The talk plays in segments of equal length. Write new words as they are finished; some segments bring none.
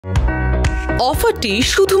অফারটি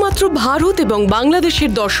শুধুমাত্র ভারত এবং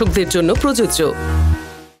বাংলাদেশের দর্শকদের জন্য প্রযোজ্য।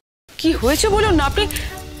 কি হয়েছে বলুন না, আপনি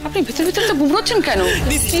আপনি ভিতর ভিতর তো ঘুমোচ্ছেন কেন?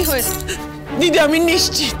 কি হয়েছে? দিদি আমি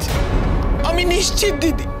নিশ্চিত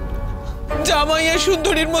দিদি, জামাই আর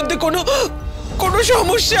সুন্দরীর মধ্যে কোনো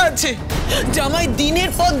সমস্যা আছে। জামাই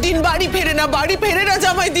দিনের পর দিন বাড়ি ফেরে না,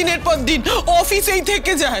 জামাই দিনের পর দিন অফিসেই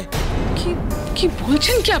থেকে যায়। কি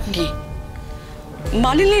বলছেন কি আপনি?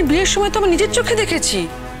 মালিনীর বিয়ের সময় তো আমি নিজের চোখে দেখেছি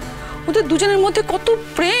ওদের দুজনের মধ্যে কত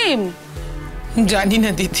প্রেম। জানি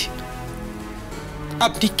না দিদি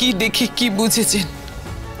আপনি কি দেখে কি বুঝেছেন,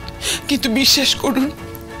 কিন্তু বিশ্বাস করুন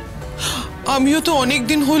আমিও তো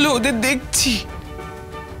অনেকদিন হলো ওদের দেখছি।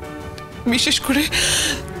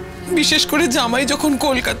 বিশেষ করে জামাই যখন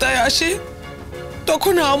কলকাতায় আসে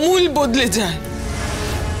তখন আমূল বদলে যায়।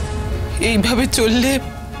 এইভাবে চললে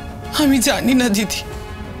আমি জানি না দিদি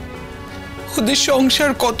ওদের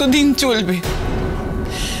সংসার কতদিন চলবে।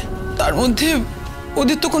 তার মধ্যে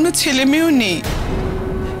ওদের তো কোনো ছেলে মেয়েও নেই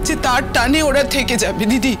যে তার টানে ওরা থেকে যাবে।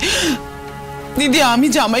 দিদি আমি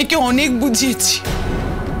জামাইকে অনেক বুঝিয়েছি,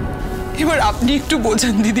 এবার আপনি একটু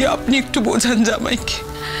বোঝান দিদি, আপনি একটু বোঝান জামাইকে।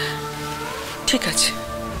 ঠিক আছে,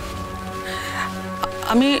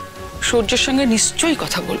 আমি সূর্যের সঙ্গে নিশ্চয়ই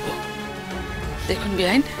কথা বলবো। দেখুন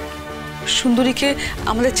বেআইন, সুন্দরীকে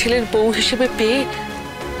আমাদের ছেলের বউ হিসেবে পেয়ে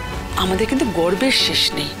আমাদের কিন্তু গর্বের শেষ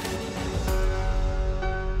নেই।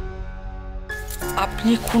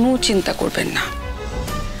 আপনি কোনো চিন্তা করবেন না,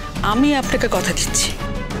 আমি আপনাকে কথা দিচ্ছি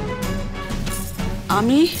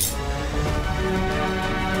আমি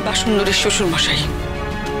বা সুন্দরীর শ্বশুর মশাই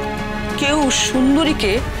কেউ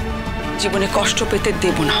সুন্দরীকে জীবনে কষ্ট পেতে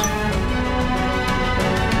দেব না।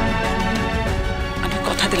 আমি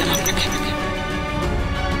কথা দিলাম আপনাকে।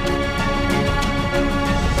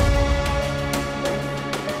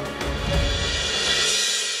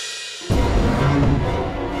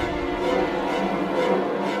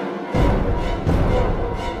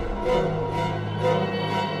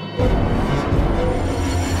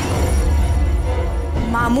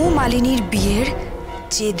 মামু মালিনীর বিয়ের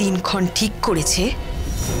যে দিনক্ষণ ঠিক করেছে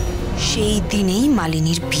সেই দিনেই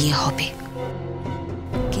মালিনীর বিয়ে হবে,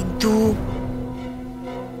 কিন্তু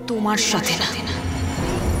তোমার সাথে না,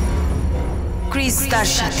 ক্রিস্তার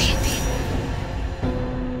সাথে।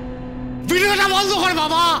 ভিডিওটা বন্ধ কর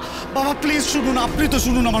বাবা। বাবা প্লিজ শুনুন, আপনি তো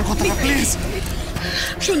শুনুন আমার কথাটা প্লিজ।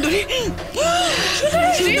 সুন্দরী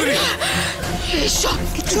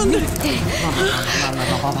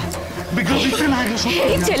বাবা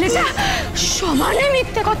এই ছেলেটা সমানে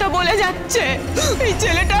মিথ্যে কথা বলে যাচ্ছে। এই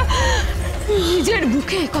ছেলেটা নিজের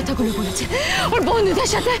মুখে এই কথাগুলো বলেছে, ওর বন্ধুদের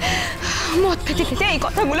সাথে মদ খেতে খেতে এই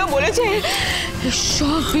কথাগুলো বলেছে।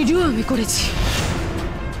 সব ভিডিও আমি করেছি।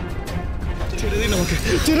 ছেড়ে দিন আমাকে,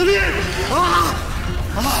 ছেড়ে দিন।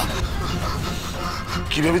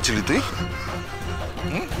 কি ভেবেছিলি তুই?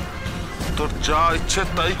 তোর যা ইচ্ছে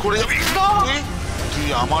তাই করে যাবি? তুই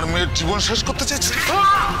আমার মেয়ের জীবন শেষ করতে চাইছিলি?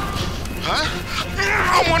 হ্যাঁ,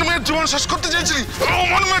 আমার মেয়ের জীবন শেষ করতে চাইছিলি?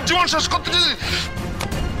 আমার মেয়ের জীবন শেষ করতে চাইছিলি?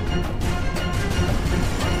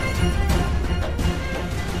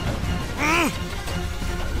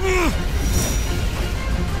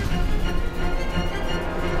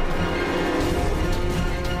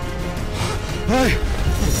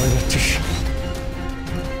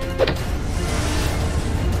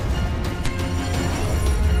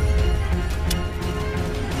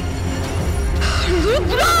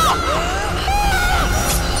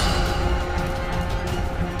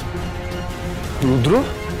 রুদ্র,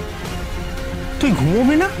 তুই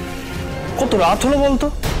ঘুমোবি না? কত রাত হলো বলতো?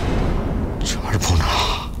 ছাড়বো না,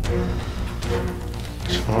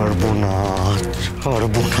 ছাড়বো না,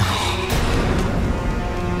 ছাড়বো না,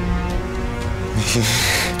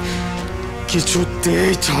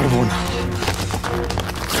 কিছুতেই ছাড়বো না,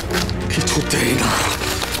 কিছুতেই না।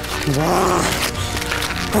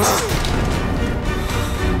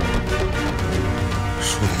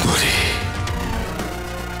 সুন্দরী,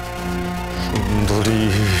 সুন্দরী,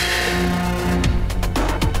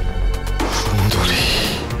 সুন্দরী,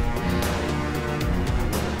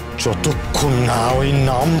 যতক্ষণ না ওই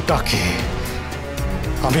নামটাকে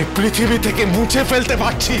আমি পৃথিবী থেকে মুছে ফেলতে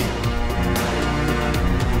পারছি,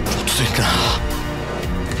 ততদিন না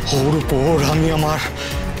ওর উপর আমি আমার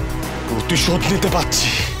প্রতিশোধ নিতে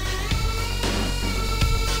পারছি,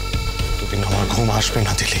 ততদিন আমার ঘুম আসবে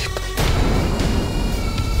না দিলীপ,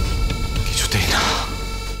 কিছুতেই না,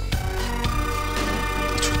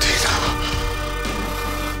 কিছুতেই না।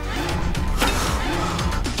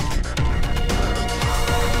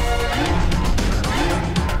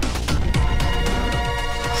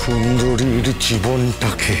 সুন্দরীর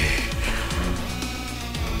জীবনটাকে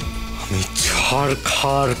আমি খাড়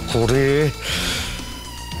খাড় করে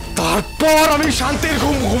তারপর আমি শান্তির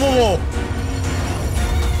ঘুম ঘুমাবো,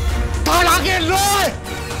 তার আগে নয়।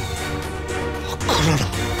 কখনো না।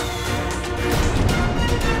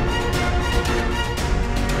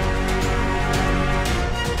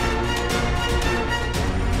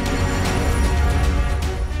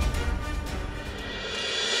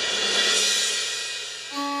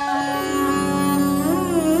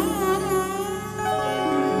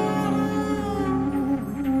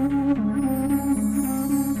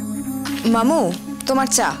 মামু, তোমার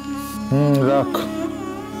চা। রাখ।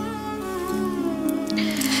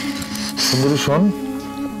 সুন্দরী শোন,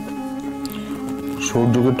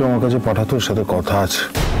 সূর্যকে একটু আমার কাছে পাঠাতো, ওর সাথে কথা আছে।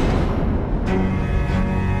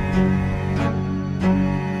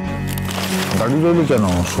 দাঁড়িয়ে রইলি কেন?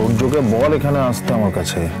 সূর্যকে বল এখানে আসতে আমার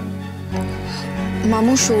কাছে।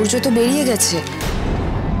 মামু, সূর্য তো বেরিয়ে গেছে।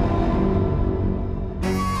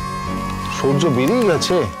 সূর্য বেরিয়ে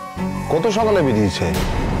গেছে? কত সকালে বেরিয়েছে?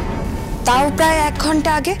 তাও প্রায় 1 ঘন্টা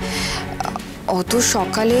আগে। অত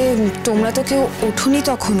সকালে তোমরা তো কেউ ওঠোনি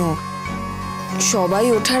তখনও। সবাই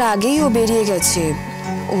ওঠার আগেই ও বেরিয়ে গেছে।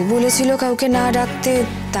 ও বলেছিল কাউকে না ডাকতে,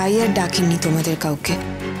 তাই আর ডাকেনি তোমাদের কাউকে।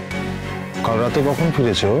 কাল রাতে কখন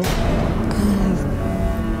ফিরেছে ও?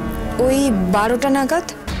 ওই 12টা নাগাদ।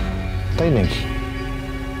 তাই নাকি?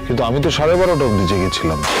 কিন্তু আমি তো 12:30 অব্দি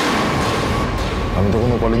জেগেছিলাম। আমি তো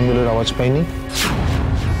কোনো কলিং বেলের আওয়াজ পাইনি।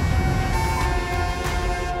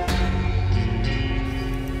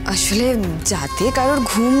 আসলে যাতে কারোর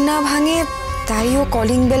ঘুম না ভাঙে তাই ও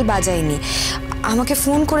কলিং বেল বাজায়নি, আমাকে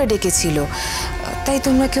ফোন করে ডেকেছিল, তাই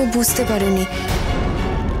তোমরা কেউ বুঝতে পারোনি।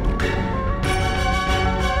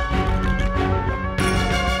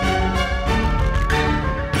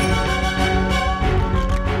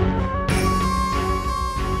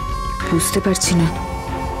 বুঝতে পারছি না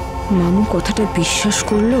মামু কথাটা বিশ্বাস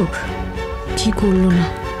করলো কি করলো না।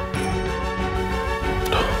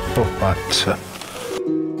 ও আচ্ছা।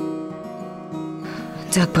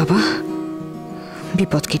 যাক বাবা,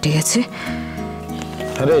 বিপদ কেটে গেছে।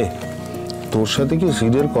 আরে তোর সাথে কি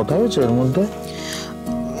সিরিয়াল কথা হয়েছে এর মধ্যে?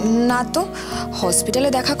 না তো, হসপিটালে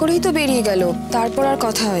দেখা করেই তো বেরিয়ে গেল, তারপর আর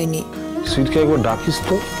কথা হয়নি। সিটকে একবার ডাকিস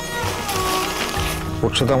তো,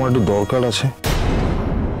 ওর সাথে আমার একটু দরকার আছে।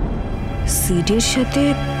 সিডের সাথে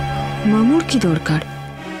মামুর কি দরকার?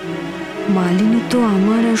 মালিনী তো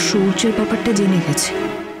আমার আর সূর্যের ব্যাপারটা জেনে গেছে।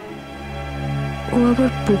 ও আবার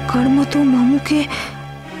পোকার মতো মামুকে,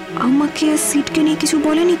 আমাকে আর সিটকে নিয়ে কিছু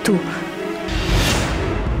বলেনি তো?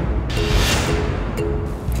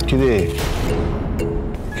 কিরে,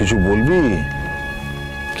 কিছু বলবি?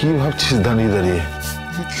 কি ভাবছিস দাঁড়িয়ে দাঁড়িয়ে?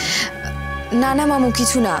 না না মামু,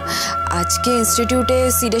 কিছু না। আজকে ইনস্টিটিউটে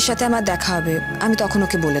সিডের সাথে আমার দেখা হবে, আমি তখন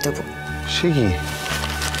ওকে বলে দেবো। সে কি,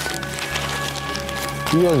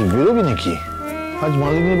 তুই আজ বেরোবি নাকি? আজ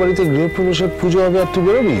মালিনীর বাড়িতে গৃহপ্রবেশের পুজো হবে আর তুই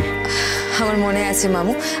বেরোবি? আমার মনে আছে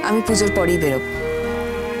মামু, আমি পুজোর পরেই বেরোবো।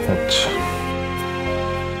 আচ্ছা।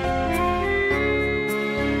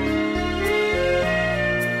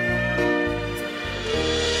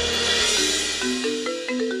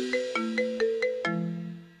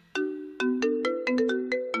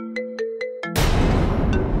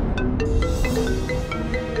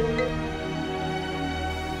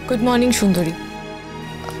 গুড মর্নিং সুন্দরী।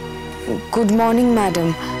 Good morning madam.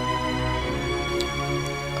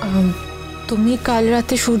 তুমি কাল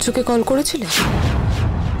রাতে সূর্যকে কল করেছিলে?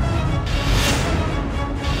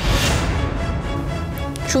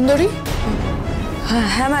 সুন্দরী?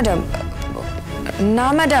 হ্যাঁ ম্যাডাম। না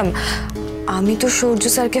ম্যাডাম, আমি তো সূর্য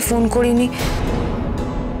স্যারকে ফোন করিনি।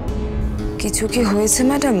 কিছু কি হয়েছে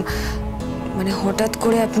ম্যাডাম? মানে হঠাৎ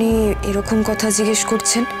করে আপনি এরকম কথা জিজ্ঞেস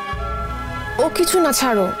করছেন? ও কিছু না,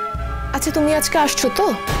 ছাড়ো। আচ্ছা তুমি আজকে আসছো তো?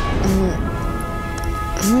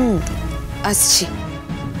 আসছি।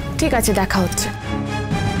 ঠিক আছে, দেখা হচ্ছে।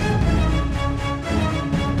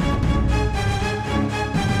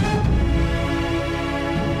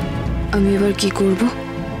 আমি এবার কি করব?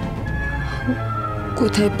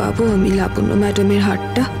 কোথায় পাবো আমি লাবণ্য ম্যাডামের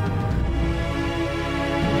হারটা?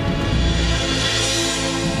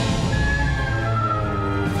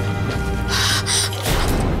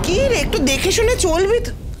 কি রে, একটু দেখে শুনে চলবি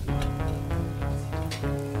তো।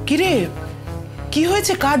 কি রে, কি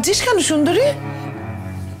হয়েছে? কাঁদছিস কেন সুন্দরী?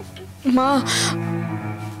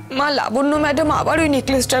 মা, লাবণ্য ম্যাডাম আবার ওই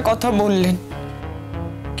নেকলেসটার কথা বললেন।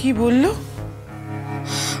 কি বললো?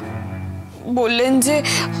 বললেন যে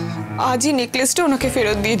আজই নেকলেসটা ওনাকে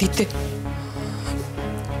ফেরত দিয়ে দিতে।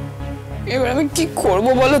 এবার আমি কি করব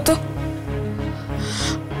বলো তো?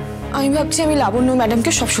 আমি ভাবছি আমি লাবণ্য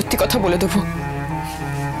ম্যাডামকে সব সত্যি কথা বলে দেবো।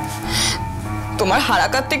 তোমার হারা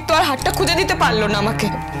কার্তিক তো আর হাতটা খুঁজে দিতে পারলো না আমাকে।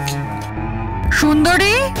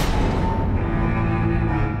 সুন্দরী,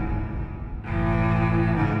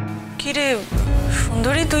 কিরে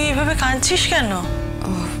সুন্দরী, তুই এভাবে কাঁদছিস কেন?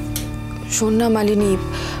 শোন না মালিনী,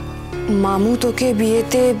 মামু তোকে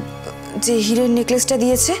বিয়েতে যে হীরের নেকলেসটা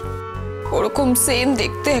দিয়েছে ওরকম সেম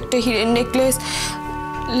দেখতে একটা হীরের নেকলেস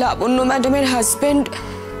লাবণ্য ম্যাডামের হাজবেন্ড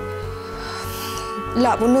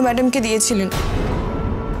লাবণ্য ম্যাডামকে দিয়েছিলেন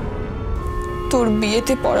তোর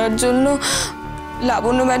বিয়েতে পরার জন্য।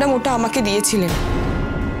 লাবণ্য ম্যাডাম ওটা আমাকে দিয়েছিলেন।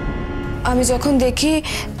 আমি যখন দেখি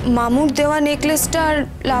মামুর দেওয়া নেকলেসটা আর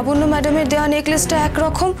লাবণ্য ম্যাডামের দেওয়া নেকলেসটা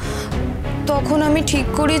একরকম, তখন আমি ঠিক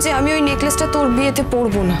করি যে আমি ওই নেকলেসটা তোর বিয়েতে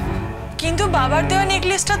পরবো না। কিন্তু বাবার দেওয়া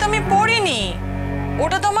নেকলেসটা তো আমি পরিনি,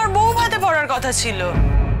 ওটা তো আমার বউ ভাতে পরার কথা ছিল।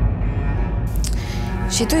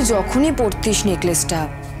 সে তুই যখনই পরতিস নেকলেসটা,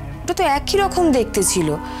 ওটা তো একই রকম দেখতে ছিল,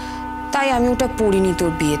 তাই আমি ওটা পরিনি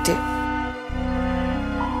তোর বিয়েতে।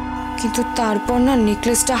 কিন্তু তারপর না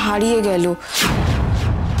নেকলেসটা হারিয়ে গেল।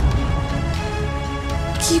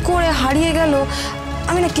 কি করে হারিয়ে গেল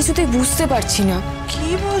আমি না কিছুতেই বুঝতে পারছি না। কি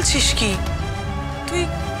বলছিস? কি তুই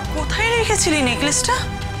কোথায় রেখেছিলি নেকলেসটা?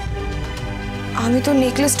 আমি তো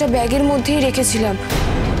নেকলেসটা ব্যাগের মধ্যেই রেখেছিলাম,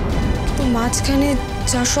 তো মাঝখানে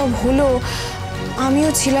যা সব হলো আমিও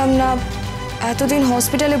ছিলাম না, এতদিন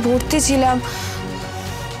হসপিটালে ভর্তি ছিলাম,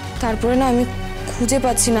 তারপরে না আমি খুঁজে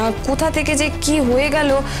পাচ্ছি না কোথা থেকে যে কি হয়ে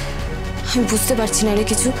গেল, আমি বুঝতে পারছি না রে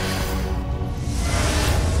কিছু।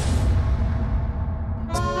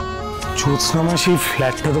 জ্যোৎস্না মাসি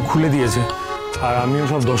ফ্ল্যাটটা তো খুলে দিয়েছে, আর আমিও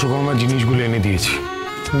সব দশকর্মার জিনিসগুলো এনে দিয়েছি।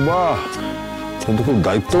 বাহ, কিন্তু খুব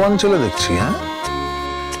দায়িত্ববান ছেলে দেখছি। হ্যাঁ,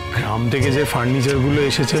 গ্রাম থেকে যে ফার্নিচারগুলো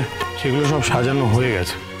এসেছে সেগুলো সব সাজানো হয়ে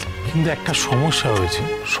গেছে, কিন্তু একটা সমস্যা হয়েছে।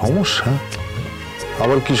 সমস্যা?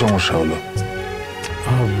 আবার কি সমস্যা হলো?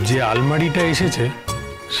 যে আলমারিটা এসেছে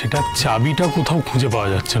সেটা চাবিটা কোথাও খুঁজে পাওয়া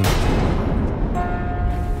যাচ্ছে না।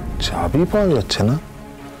 চাবি পাওয়া যাচ্ছে না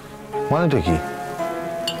মানেটা কি?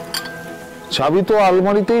 চাবি তো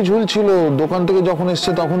আলমারিতেই ঝুলছিল দোকান থেকে যখন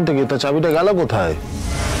এসছে তখন থেকে, তা চাবিটা গেল কোথায়?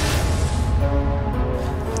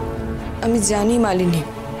 আমি জানি মালিনী,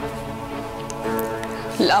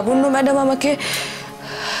 লাবণ্য ম্যাডাম আমাকে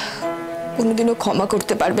কোনোদিনও ক্ষমা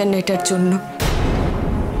করতে পারবেন না এটার জন্য।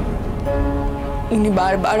 উনি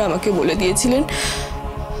বারবার আমাকে বলে দিয়েছিলেন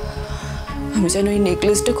আমি যেন এই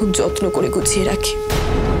নেকলেসটা খুব যত্ন করে গুছিয়ে রাখি।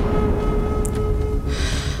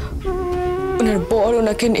 ওনার বর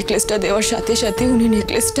ওনাকে নেকলেসটা দেওয়ার সাথে সাথে উনি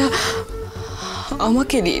নেকলেসটা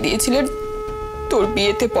আমাকে দিয়ে দিয়েছিলেন তোর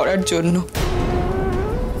বিয়েতে পরার জন্য।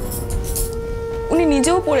 উনি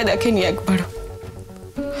নিজেও পরে দেখেনি একবারও,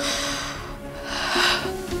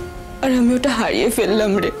 আর আমি ওটা হারিয়ে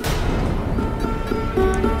ফেললাম রে।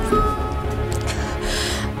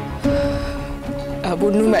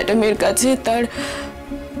 লাবণ্য ম্যাডামের কাছে তার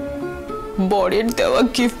বরের দেওয়া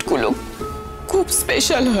গিফটগুলো খুব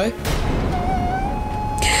স্পেশাল হয়,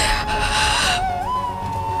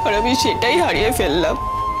 আর আমি সেটাই হারিয়ে ফেললাম।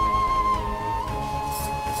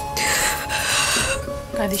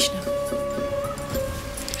 কাঁদিস না,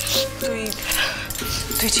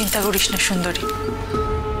 তুই চিন্তা করিস না সুন্দরী।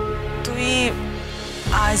 তুই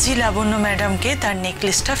আজই লাবণ্য ম্যাডামকে তার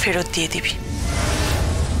নেকলেসটা ফেরত দিয়ে দিবি।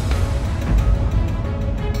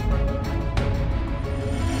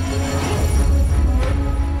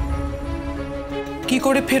 কি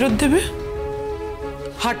করে ফেরত দেবে?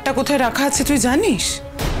 হারটা কোথায় রাখা আছে তুই জানিস?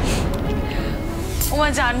 ওমা,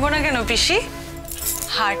 জানবো না কেন পিসি,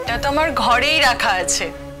 হারটা তো আমার ঘরেই রাখা আছে,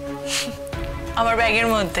 আমার ব্যাগের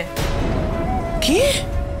মধ্যে। কি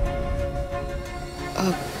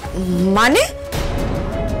মানে?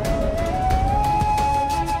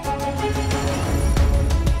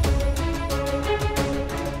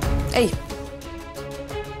 এই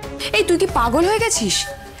এই তুই কি পাগল হয়ে গেছিস?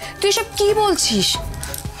 তুই এসব কি বলছিস?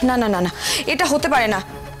 না না না না, এটা হতে পারে না।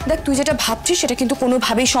 দেখ, তুই যেটা ভাবছিস সেটা কিন্তু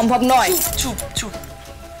কোনোভাবেই সম্ভব নয়। চুপ চুপ,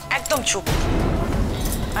 একদম চুপ।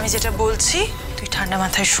 আমি যেটা বলছি তুই ঠান্ডা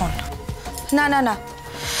মাথায় শোন। না না না,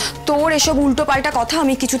 তোর এসব উল্টো পাল্টা কথা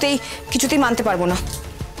আমি কিছুতেই মানতে পারবো না।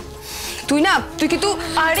 তুই কিন্তু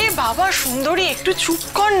আরে বাবা সুন্দরী, একটু চুপ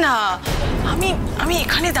কর না। আমি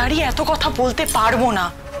এখানে দাঁড়িয়ে এত কথা বলতে পারবো না।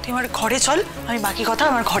 তুই আমার ঘরে চল, আমি বাকি কথা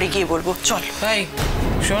আমার ঘরে গিয়ে বলবো। চল। ভাই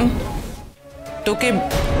শোন, তোকে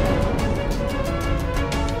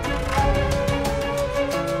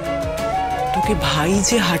ভাই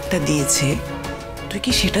যে হারটা দিয়েছে তুই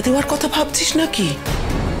কি সেটা দেওয়ার কথা ভাবছিস নাকি?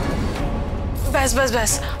 ব্যাস ব্যাস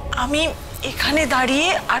ব্যাস, আমি এখানে দাঁড়িয়ে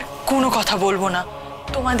আর কোনো কথা বলবো না।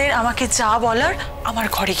 তোমাদের আমাকে যা বলার আমার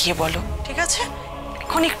ঘরে গিয়ে বলো, ঠিক আছে?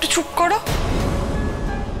 এখন একটু চুপ করো।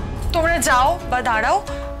 তোমরা যাও বা দাঁড়াও,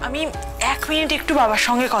 আমি 1 মিনিট একটু বাবার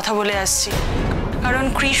সঙ্গে কথা বলে আসছি। কারণ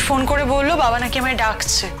ক্রিশ ফোন করে বললো বাবা নাকি আমায়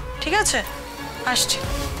ডাকছে। ঠিক আছে, আসছি।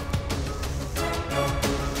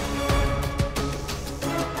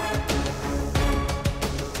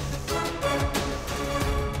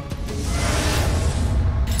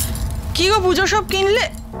 কি গো, পুজো সব কিনলে?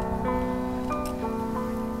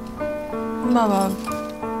 বাবা,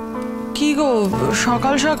 কি গো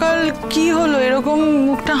সকাল সকাল কি হলো? এরকম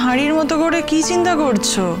মুখটা হাঁড়ির মতো করে কি চিন্তা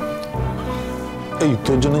করছো? এই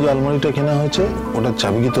তোর জন্য যে আলমারিটা কেনা হয়েছে, ওটার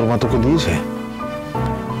চাবি কি তোর মা তোকে দিয়েছে?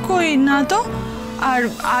 কই না তো। আর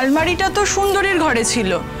আলমারিটা তো সুন্দরীর ঘরে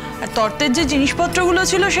ছিল, আর তর্তের যে জিনিসপত্রগুলো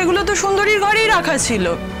ছিল সেগুলো তো সুন্দরীর ঘরেই রাখা ছিল।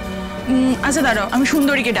 আচ্ছা দাঁড়াও, আমি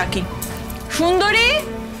সুন্দরীকে ডাকি। সুন্দরী,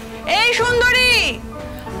 এই সুন্দরী,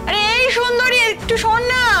 আরে এই সুন্দরী, একটু শোন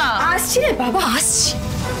না। আসছি রে বাবা, আসছি।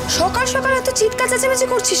 সকাল সকাল এত চিৎকার চেঁচামেচি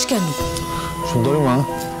করছিস কেন? সুন্দরী মা,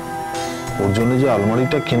 ওর জন্য যে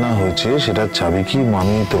আলমারিটা কেনা হয়েছে সেটার চাবি কি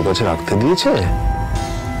মামি তোর কাছে রাখতে দিয়েছে?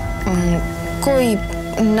 কই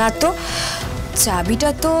না তো, চাবিটা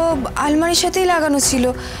তো আলমারির সাথেই লাগানো ছিল।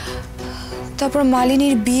 তারপর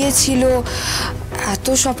মালিনীর বিয়ে ছিল, এত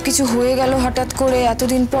সব কিছু হয়ে গেল হঠাৎ করে।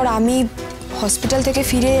 এতদিন পর আমি হসপিটাল থেকে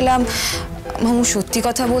ফিরে এলাম। মামু সত্যি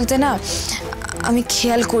কথা বলতে না, আমি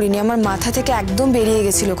খেয়াল করিনি, আমার মাথা থেকে একদম বেরিয়ে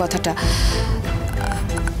গেছিল কথাটা।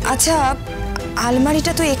 আচ্ছা,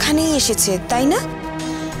 আলমারিটা তো এখানেই এসেছে তাই না?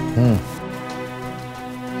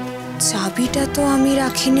 চাবিটা তো আমি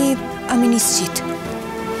রাখিনি, আমি নিশ্চিত।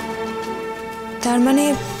 তার মানে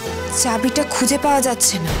চাবিটা খুঁজে পাওয়া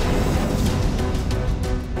যাচ্ছে না।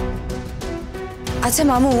 আচ্ছা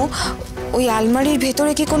মামু, ওই আলমারির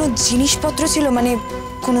ভেতরে কি কোনো জিনিসপত্র ছিল, মানে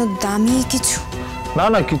কোনো দামি কিছু? না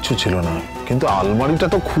না, কিচ্ছু ছিল না, কিন্তু আলমারিটা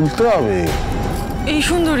তো খুলতে হবে। এই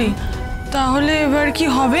সুন্দরী, তাহলে এবার কি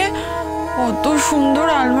হবে? অত সুন্দর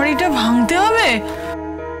আলমারিটা ভাঙতে হবে?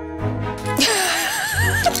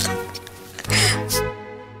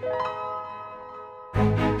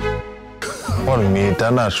 আমার মেয়েটা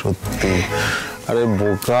না সত্যি, আরে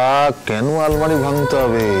বোকা, কেন আলমারি ভাঙতে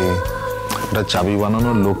হবে? একটা চাবি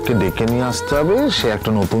বানানোর লোককে ডেকে নিয়ে আসতে হবে, সে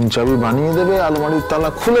একটা নতুন চাবি বানিয়ে দেবে, আলমারির তালা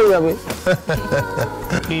খুলে যাবে।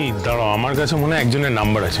 এই দাঁড়াও, আমার কাছে মনে হয় একজনের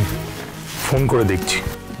নাম্বার আছে, ফোন করে দেখছি।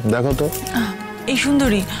 দেখো তো। এই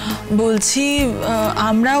সুন্দরী, বলছি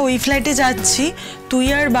আমরা ওই ফ্ল্যাটে যাচ্ছি, তুই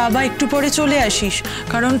আর বাবা একটু পরে চলে আসিস,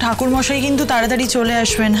 কারণ ঠাকুর মশাই কিন্তু তাড়াতাড়ি চলে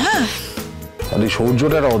আসবেন। হ্যাঁ, আরে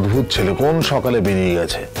সৌর্যটার অদ্ভুত ছেলে, কোন সকালে বেরিয়ে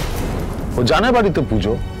গেছে। ও জানে বাড়িতে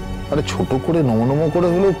পুজো, আরে ছোট করে নমনম করে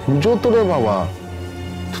হলেও পুজো তো রে বাবা,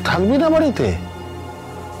 তুই থাকবি না বাড়িতে?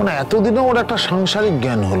 মানে এতদিনে ওর একটা সাংসারিক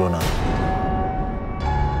জ্ঞান হলো না।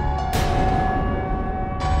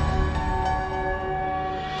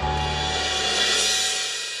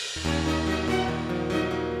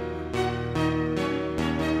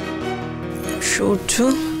 সূর্য,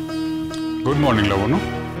 গুড মর্নিং লাবণ্য।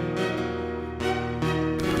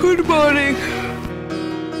 Good morning.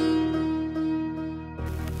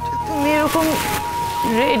 তুমি এরকম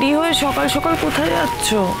রেডি হয়ে সকাল সকাল কোথায় যাচ্ছ?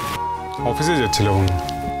 অফিসে যাচ্ছি লাবণ্য।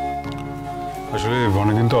 আসলে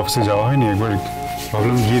অনেকদিন তো অফিসে যাওয়া হয়নি, একবার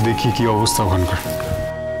ভাবলাম গিয়ে দেখি কি অবস্থা ওখানকার।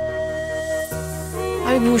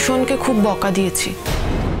 আমি ভূষণকে খুব বকা দিয়েছি,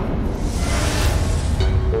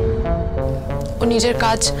 ও নিজের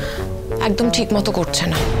কাজ একদম ঠিক মতো করছে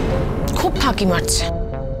না, খুব ফাঁকি মারছে,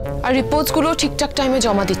 আর রিপোর্টসগুলো ঠিকঠাক টাইমে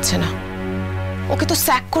জমা দিচ্ছে না। ওকে তো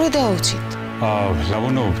স্যাক করে দেওয়া উচিত।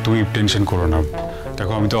 লাবণ্য, তুমি টেনশন করো না।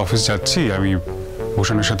 দেখো, আমি তো অফিস যাচ্ছি, আমি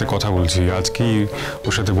ভূষণের সাথে কথা বলছি, আজকেই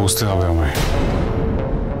ওর সাথে বসতে হবে আমায়।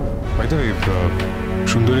 হয়তো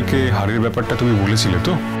সুন্দরীকে হারের ব্যাপারটা তুমি বলেছিলে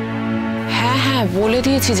তো? হ্যাঁ হ্যাঁ, বলে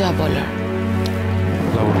দিয়েছি যা বলার।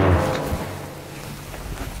 লাবণ্য,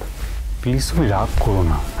 প্লিজ তুমি রাগ করো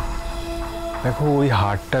না। দেখো, ওই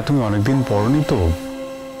হারটা তুমি অনেকদিন পরনি তো,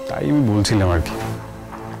 তাই আমি বলছিলাম আর কি।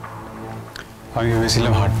 আমি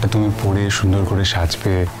ভেবেছিলাম হারটা তুমি পরে সুন্দর করে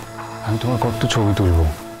সাজবে, আমি তোমার কত ছবি তুলবো।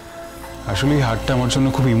 আসলে এই হারটা আমার জন্য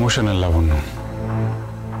খুব ইমোশনাল লাবণ্য।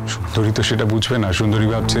 সুন্দরী তো সেটা বুঝবে না। সুন্দরী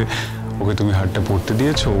ভাবছে ওকে তুমি হারটা পরতে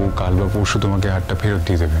দিয়েছো, ও কাল বা পরশু তোমাকে হারটা ফেরত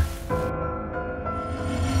দিয়ে দেবে।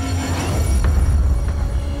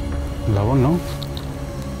 লাবণ্য,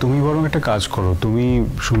 তুমি বরং একটা কাজ করো, তুমি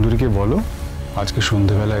সুন্দরীকে বলো আজকে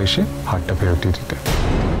সন্ধ্যেবেলা এসে হারটা ফেরত দিয়ে দিতে।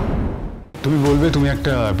 তুমি বলবে তুমি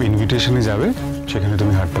একটা ইনভিটেশনে যাবে, সেখানে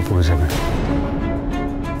তুমি হারটা পরে যাবে।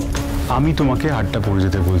 আমি তোমাকে হারটা পরে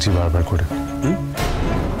যেতে বলছি বারবার করে।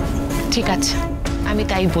 ঠিক আছে, আমি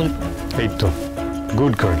তাই বলবো। এই তো,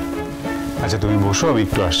 গুড গার্ল। আচ্ছা তুমি বসো, আমি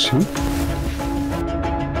একটু আসছি।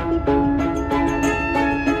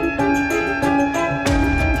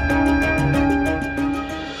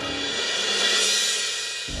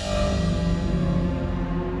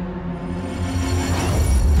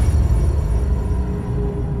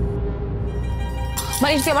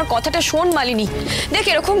 মালিনী তুই আমার কথাটা শোন মালিনী, দেখ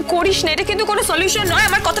এরকম করিস না, এটা কিন্তু কোনো সলিউশন নয়,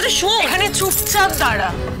 আমার কথাটা শোন। এখানে চুপচাপ দাঁড়া,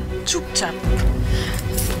 চুপচাপ।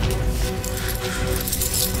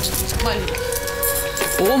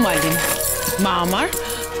 ও মালিনী, মা আমার,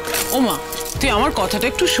 ও মা তুই আমার কথাটা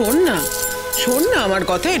একটু শোন না, শোন না আমার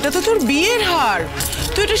কথা। এটা তো তোর বিয়ের হার,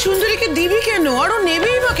 তুই এটা সুন্দরীকে দিবি কেন? আরো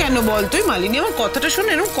নেবেই বা কেন বল? তুই মালিনী আমার কথাটা শোন,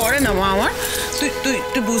 এরকম করে না মা আমার। তুই তুই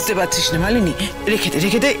তুই বুঝতে পারছিস না মালিনী, রেখে দে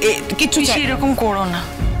রেখে দে, কিছু এরকম করো না।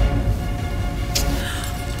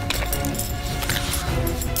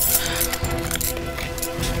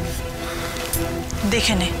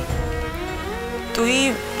 দেখে নে, তুই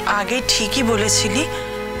আগে ঠিকই বলেছিলি,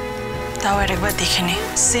 তাও আর একবার দেখে নে,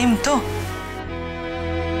 সেম তো?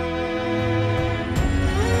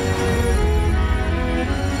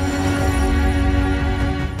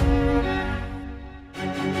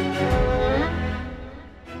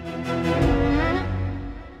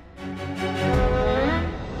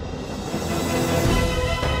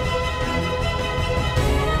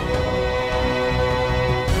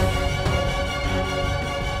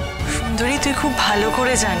 সুন্দরী, তুই খুব ভালো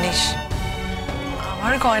করে জানিস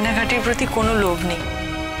আমার গয়নাঘাটির প্রতি কোনো লোভ নেই,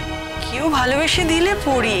 কেউ ভালোবেসে দিলে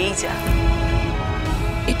পড়ি, এই যা।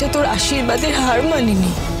 এটা তোর আশীর্বাদের হার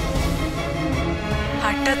মালিনী।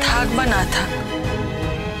 হারটা থাক বা না থাক,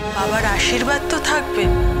 বাবার আশীর্বাদ তো থাকবে।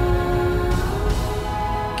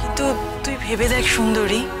 কিন্তু তুই ভেবে দেখ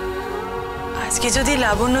সুন্দরী, আজকে যদি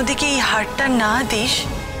লাবণ্যদিকে এই হারটা না দিস,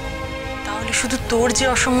 তাহলে শুধু তোর যে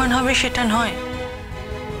অসম্মান হবে সেটা নয়,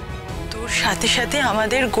 তোর সাথে সাথে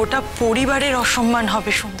আমাদের গোটা পরিবারের অসম্মান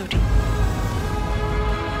হবে সুন্দরী।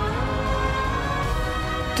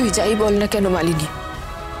 তুই যাই বল না কেন মালিনী,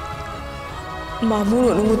 মামুর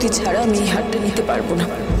অনুমতি ছাড়া আমি এই হারটা নিতে পারবো না।